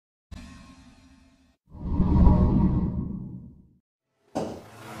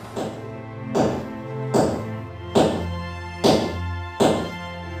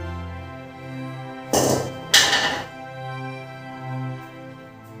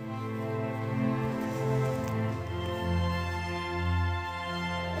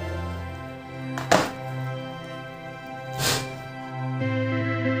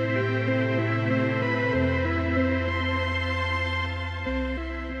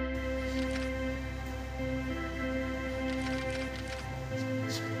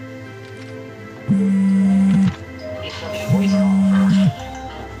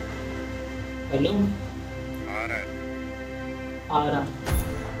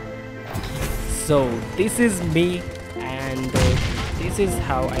So this is me, and this is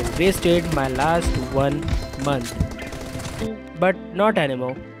how I wasted my last 1 month. But not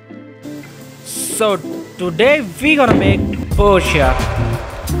anymore. So today we gonna make Porsche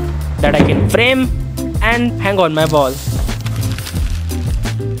that I can frame and hang on my wall.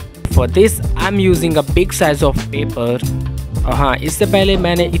 For this I'm using a big size of paper. और हाँ, इससे पहले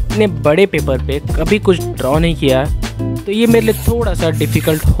मैंने इतने बड़े paper पे कभी कुछ ड्रॉ नहीं किया, तो ये मेरे लिए थोड़ा सा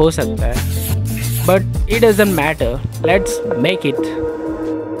डिफ़िकल्ट हो सकता है, but it doesn't matter, let's make it.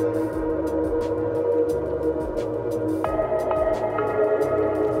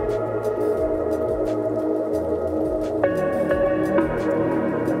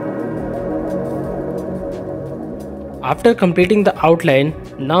 After completing the outline,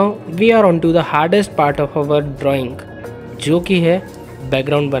 now we are on to the hardest part of our drawing, जो कि है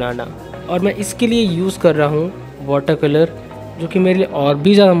बैकग्राउंड बनाना। और मैं इसके लिए यूज़ कर रहा हूँ वाटर कलर, जो कि मेरे लिए और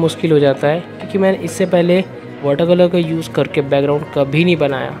भी ज़्यादा मुश्किल हो जाता है क्योंकि मैंने इससे पहले वाटर कलर का यूज़ करके बैकग्राउंड कभी नहीं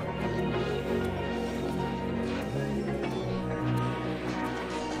बनाया।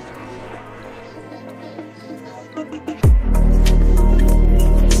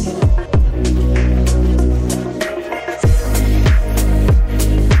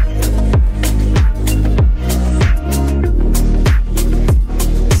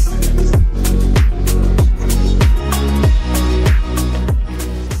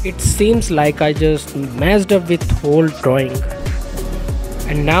 It seems like I just messed up with whole drawing.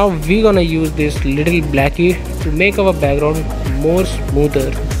 And now we're gonna use this little blackie to make our background more smoother.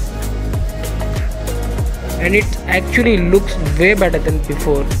 And it actually looks way better than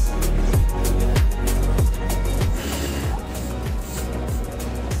before.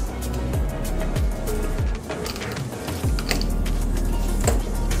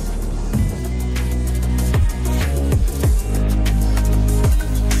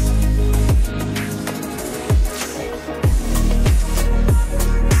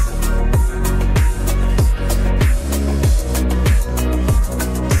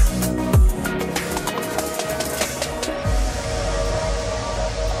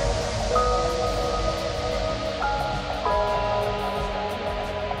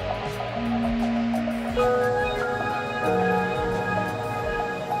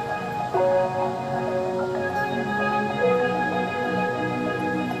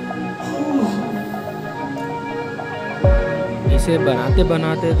 इसे बनाते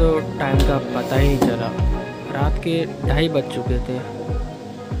बनाते तो time का पता ही नहीं चला, रात के 2:30 बज चुके थे।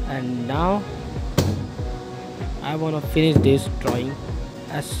 And now I want to finish this drawing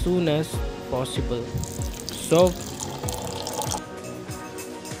as soon as possible. So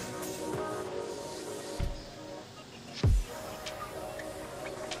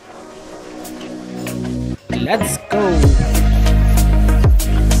let's go.